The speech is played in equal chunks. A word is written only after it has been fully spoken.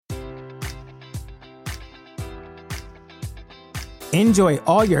Enjoy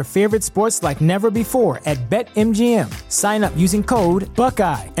all your favorite sports like never before at BetMGM. Sign up using code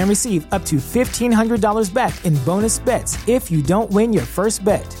Buckeye and receive up to $1,500 back in bonus bets if you don't win your first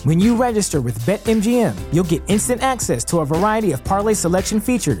bet. When you register with BetMGM, you'll get instant access to a variety of parlay selection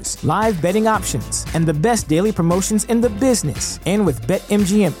features, live betting options, and the best daily promotions in the business. And with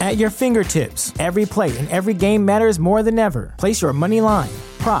BetMGM at your fingertips, every play and every game matters more than ever. Place your money line,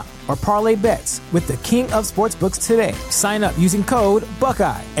 prop, or parlay bets with the king of sportsbooks today. Sign up using code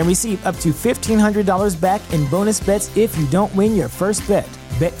Buckeye and receive up to $1,500 back in bonus bets if you don't win your first bet.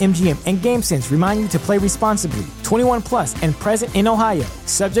 BetMGM and GameSense remind you to play responsibly. 21 plus and present in Ohio,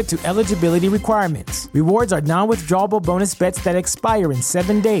 subject to eligibility requirements. Rewards are non-withdrawable bonus bets that expire in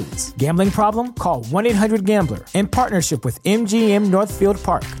 7 days. Gambling problem? Call 1-800-GAMBLER. In partnership with MGM Northfield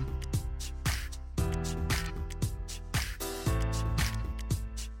Park.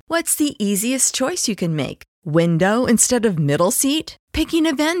 What's the easiest choice you can make? Window instead of middle seat? Picking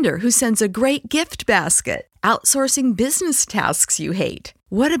a vendor who sends a great gift basket? Outsourcing business tasks you hate?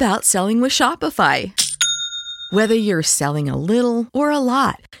 What about selling with Shopify? Whether you're selling a little or a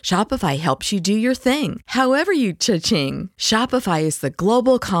lot, Shopify helps you do your thing, however you cha-ching. Shopify is the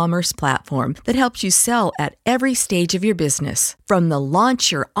global commerce platform that helps you sell at every stage of your business. From the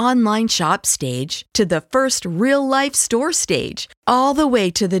launch your online shop stage to the first real-life store stage, all the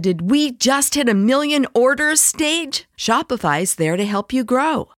way to the did we just hit 1 million orders stage? Shopify's there to help you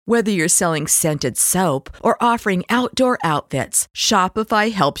grow. Whether you're selling scented soap or offering outdoor outfits,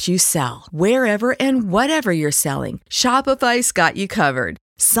 Shopify helps you sell. Wherever and whatever you're selling, Shopify's got you covered.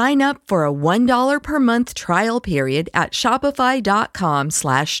 Sign up for a $1 per month trial period at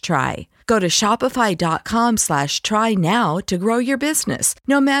shopify.com/try. Go to shopify.com/try now to grow your business,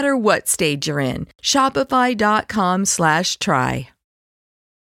 no matter what stage you're in. Shopify.com/try.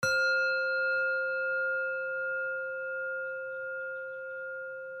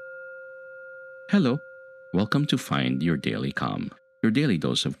 Hello, welcome to Find Your Daily Calm, your daily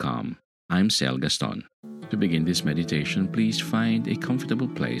dose of calm. I'm Sel Gaston. To begin this meditation, please find a comfortable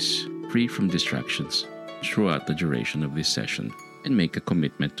place, free from distractions, throughout the duration of this session, and make a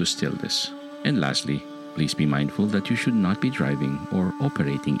commitment to stillness. And lastly, please be mindful that you should not be driving or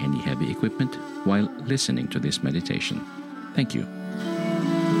operating any heavy equipment while listening to this meditation. Thank you.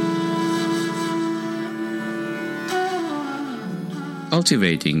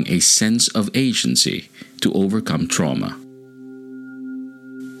 Cultivating a sense of agency to overcome trauma.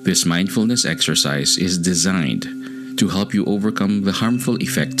 This mindfulness exercise is designed to help you overcome the harmful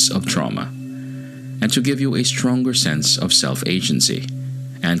effects of trauma and to give you a stronger sense of self-agency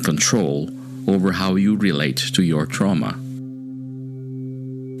and control over how you relate to your trauma.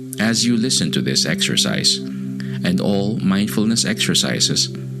 As you listen to this exercise and all mindfulness exercises,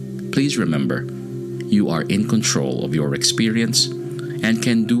 please remember you are in control of your experience and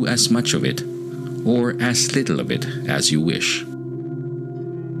can do as much of it or as little of it as you wish.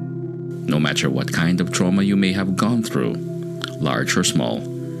 No matter what kind of trauma you may have gone through, large or small,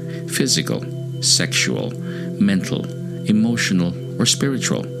 physical, sexual, mental, emotional, or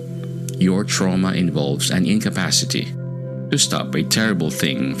spiritual, your trauma involves an incapacity to stop a terrible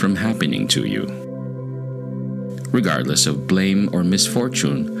thing from happening to you. Regardless of blame or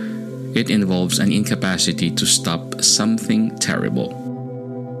misfortune, it involves an incapacity to stop something terrible.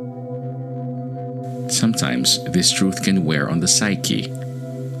 Sometimes this truth can wear on the psyche,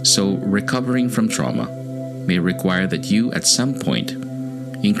 so recovering from trauma may require that you at some point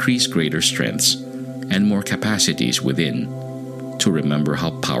increase greater strengths and more capacities within to remember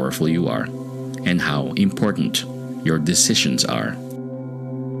how powerful you are and how important your decisions are.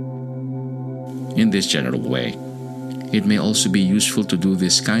 In this general way, it may also be useful to do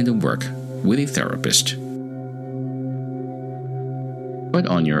this kind of work with a therapist. But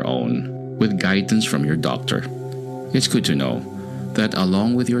on your own, with guidance from your doctor, it's good to know that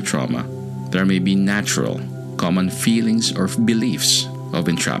along with your trauma, there may be natural, common feelings or beliefs of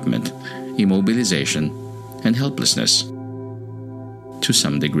entrapment, immobilization, and helplessness. To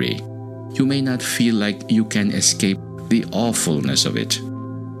some degree, you may not feel like you can escape the awfulness of it.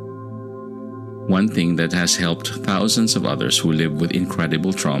 One thing that has helped thousands of others who live with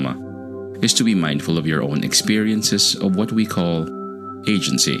incredible trauma is to be mindful of your own experiences of what we call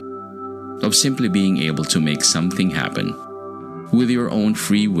agency, of simply being able to make something happen with your own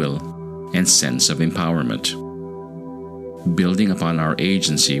free will and sense of empowerment. Building upon our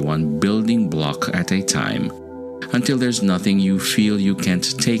agency one building block at a time until there's nothing you feel you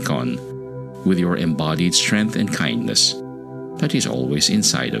can't take on with your embodied strength and kindness that is always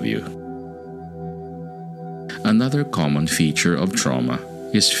inside of you. Another common feature of trauma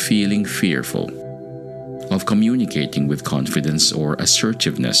is feeling fearful. of communicating with confidence or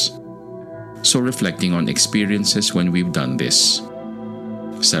assertiveness. So reflecting on experiences when we've done this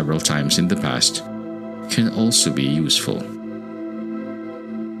several times in the past can also be useful.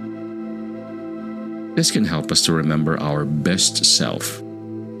 This can help us to remember our best self,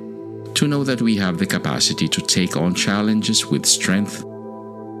 to know that we have the capacity to take on challenges with strength.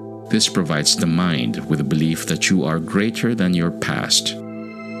 This provides the mind with a belief that you are greater than your past,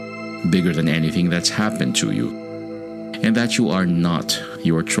 bigger than anything that's happened to you, and that you are not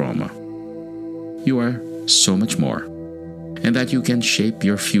your trauma. You are so much more, and that you can shape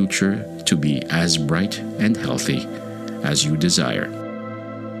your future to be as bright and healthy as you desire.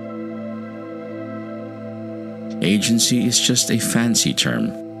 Agency is just a fancy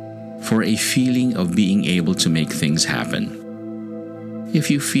term for a feeling of being able to make things happen.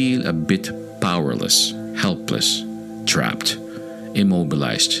 If you feel a bit powerless, helpless, trapped,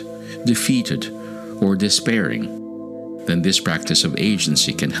 immobilized, defeated, or despairing, then this practice of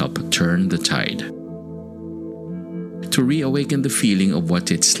agency can help turn the tide. To reawaken the feeling of what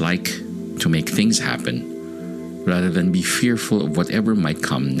it's like to make things happen, rather than be fearful of whatever might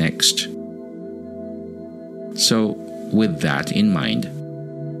come next. So, with that in mind,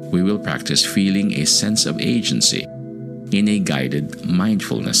 we will practice feeling a sense of agency in a guided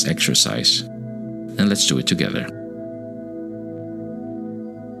mindfulness exercise. And let's do it together.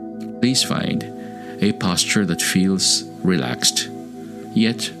 Please find a posture that feels relaxed,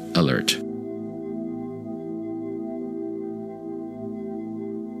 yet alert.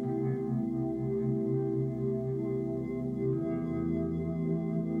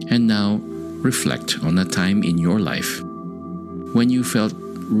 And now, reflect on a time in your life when you felt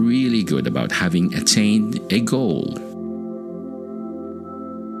really good about having attained a goal.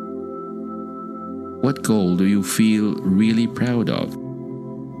 What goal do you feel really proud of?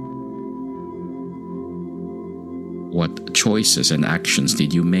 What choices and actions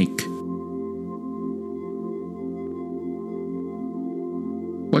did you make?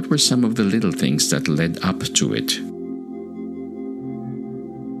 What were some of the little things that led up to it?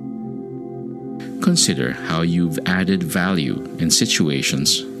 Consider how you've added value in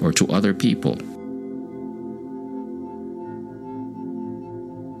situations or to other people.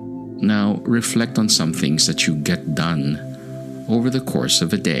 Now, reflect on some things that you get done over the course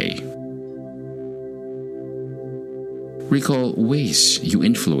of a day. Recall ways you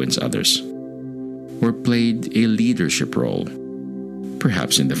influence others or played a leadership role,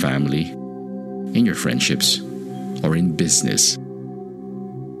 perhaps in the family, in your friendships, or in business.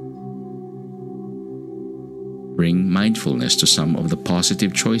 Bring mindfulness to some of the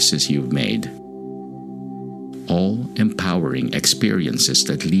positive choices you've made. All empowering experiences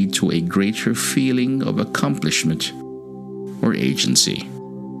that lead to a greater feeling of accomplishment or agency.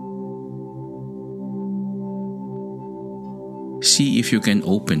 See if you can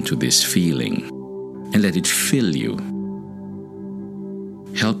open to this feeling and let it fill you.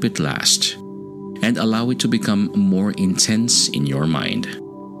 Help it last and allow it to become more intense in your mind,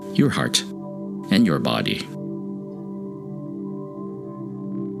 your heart, and your body.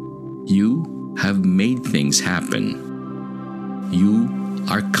 You have made things happen. You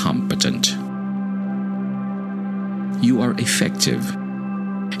are competent. You are effective,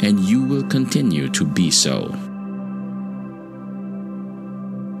 and you will continue to be so.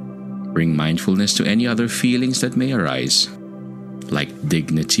 Bring mindfulness to any other feelings that may arise, like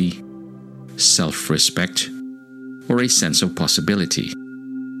dignity, self-respect, or a sense of possibility.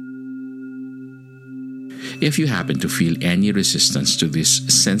 If you happen to feel any resistance to this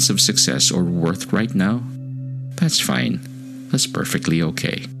sense of success or worth right now, that's fine. That's perfectly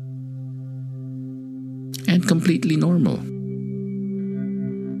okay. And completely normal.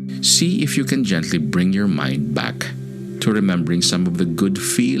 See if you can gently bring your mind back to remembering some of the good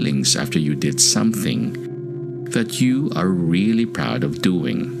feelings after you did something that you are really proud of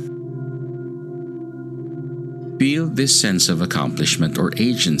doing. Feel this sense of accomplishment or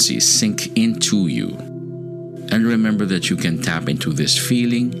agency sink into you. And remember that you can tap into this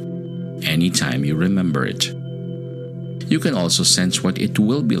feeling anytime you remember it. You can also sense what it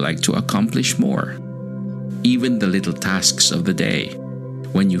will be like to accomplish more, even the little tasks of the day,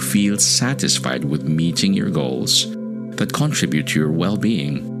 when you feel satisfied with meeting your goals that contribute to your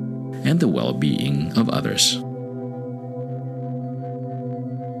well-being and the well-being of others.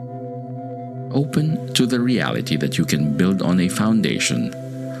 Open to the reality that you can build on a foundation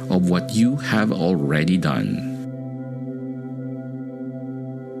of what you have already done.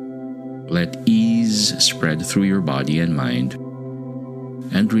 Let ease spread through your body and mind,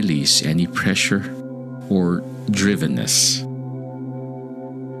 and release any pressure or drivenness.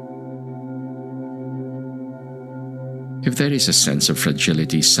 If there is a sense of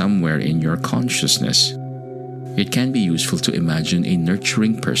fragility somewhere in your consciousness, it can be useful to imagine a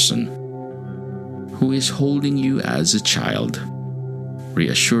nurturing person who is holding you as a child,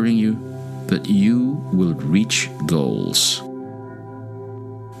 reassuring you that you will reach goals,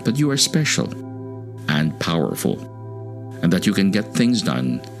 that you are special and powerful, and that you can get things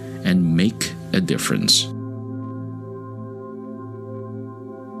done and make a difference.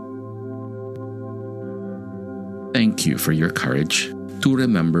 Thank you for your courage to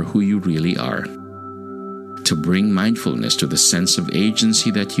remember who you really are, to bring mindfulness to the sense of agency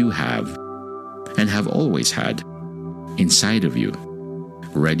that you have and have always had inside of you,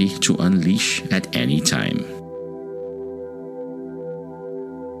 ready to unleash at any time.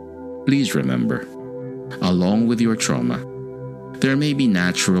 Please remember, along with your trauma, there may be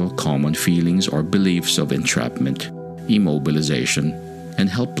natural common feelings or beliefs of entrapment, immobilization, and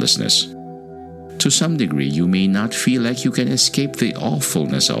helplessness. To some degree, you may not feel like you can escape the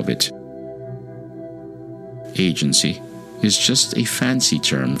awfulness of it. Agency is just a fancy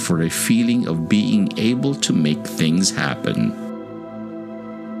term for a feeling of being able to make things happen.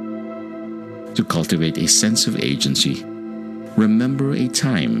 To cultivate a sense of agency, remember a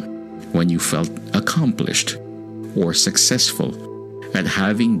time when you felt accomplished or successful at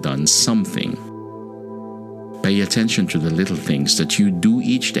having done something. Pay attention to the little things that you do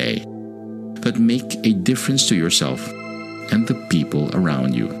each day that make a difference to yourself and the people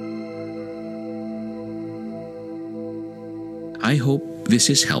around you. I hope this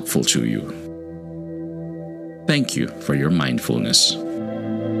is helpful to you. Thank you for your mindfulness.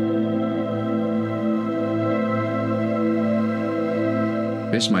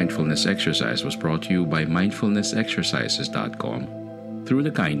 This mindfulness exercise was brought to you by mindfulnessexercises.com through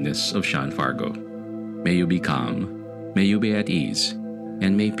the kindness of Sean Fargo. May you be calm, may you be at ease,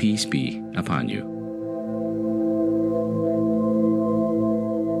 and may peace be upon you.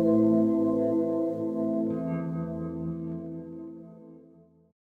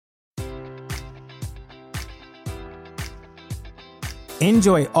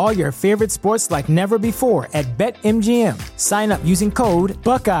 Enjoy all your favorite sports like never before at BetMGM. Sign up using code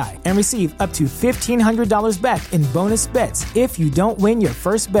Buckeye and receive up to $1,500 back in bonus bets if you don't win your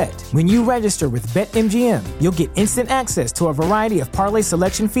first bet. When you register with BetMGM, you'll get instant access to a variety of parlay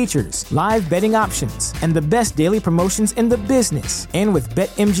selection features, live betting options, and the best daily promotions in the business. And with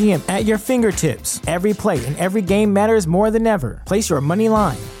BetMGM at your fingertips, every play and every game matters more than ever. Place your money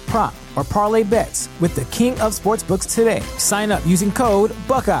line, prop, or parlay bets with the king of sportsbooks today. Sign up using code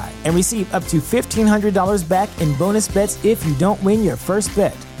Buckeye and receive up to $1,500 back in bonus bets if you don't win your first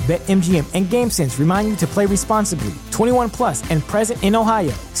bet. BetMGM and GameSense remind you to play responsibly. 21 plus and present in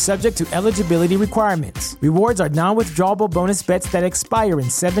Ohio, subject to eligibility requirements. Rewards are non-withdrawable bonus bets that expire in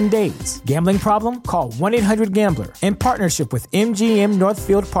 7 days. Gambling problem? Call 1-800-GAMBLER. In partnership with MGM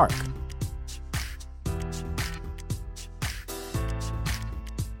Northfield Park.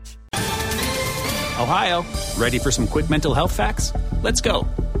 Ohio, ready for some quick mental health facts? Let's go.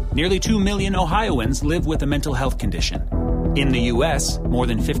 Nearly 2 million Ohioans live with a mental health condition. In the U.S., more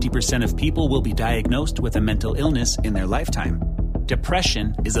than 50% of people will be diagnosed with a mental illness in their lifetime.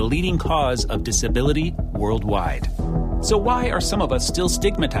 Depression is a leading cause of disability worldwide. So why are some of us still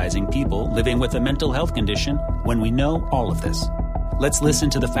stigmatizing people living with a mental health condition when we know all of this? Let's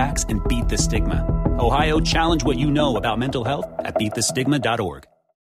listen to the facts and beat the stigma. Ohio, challenge what you know about mental health at beatthestigma.org.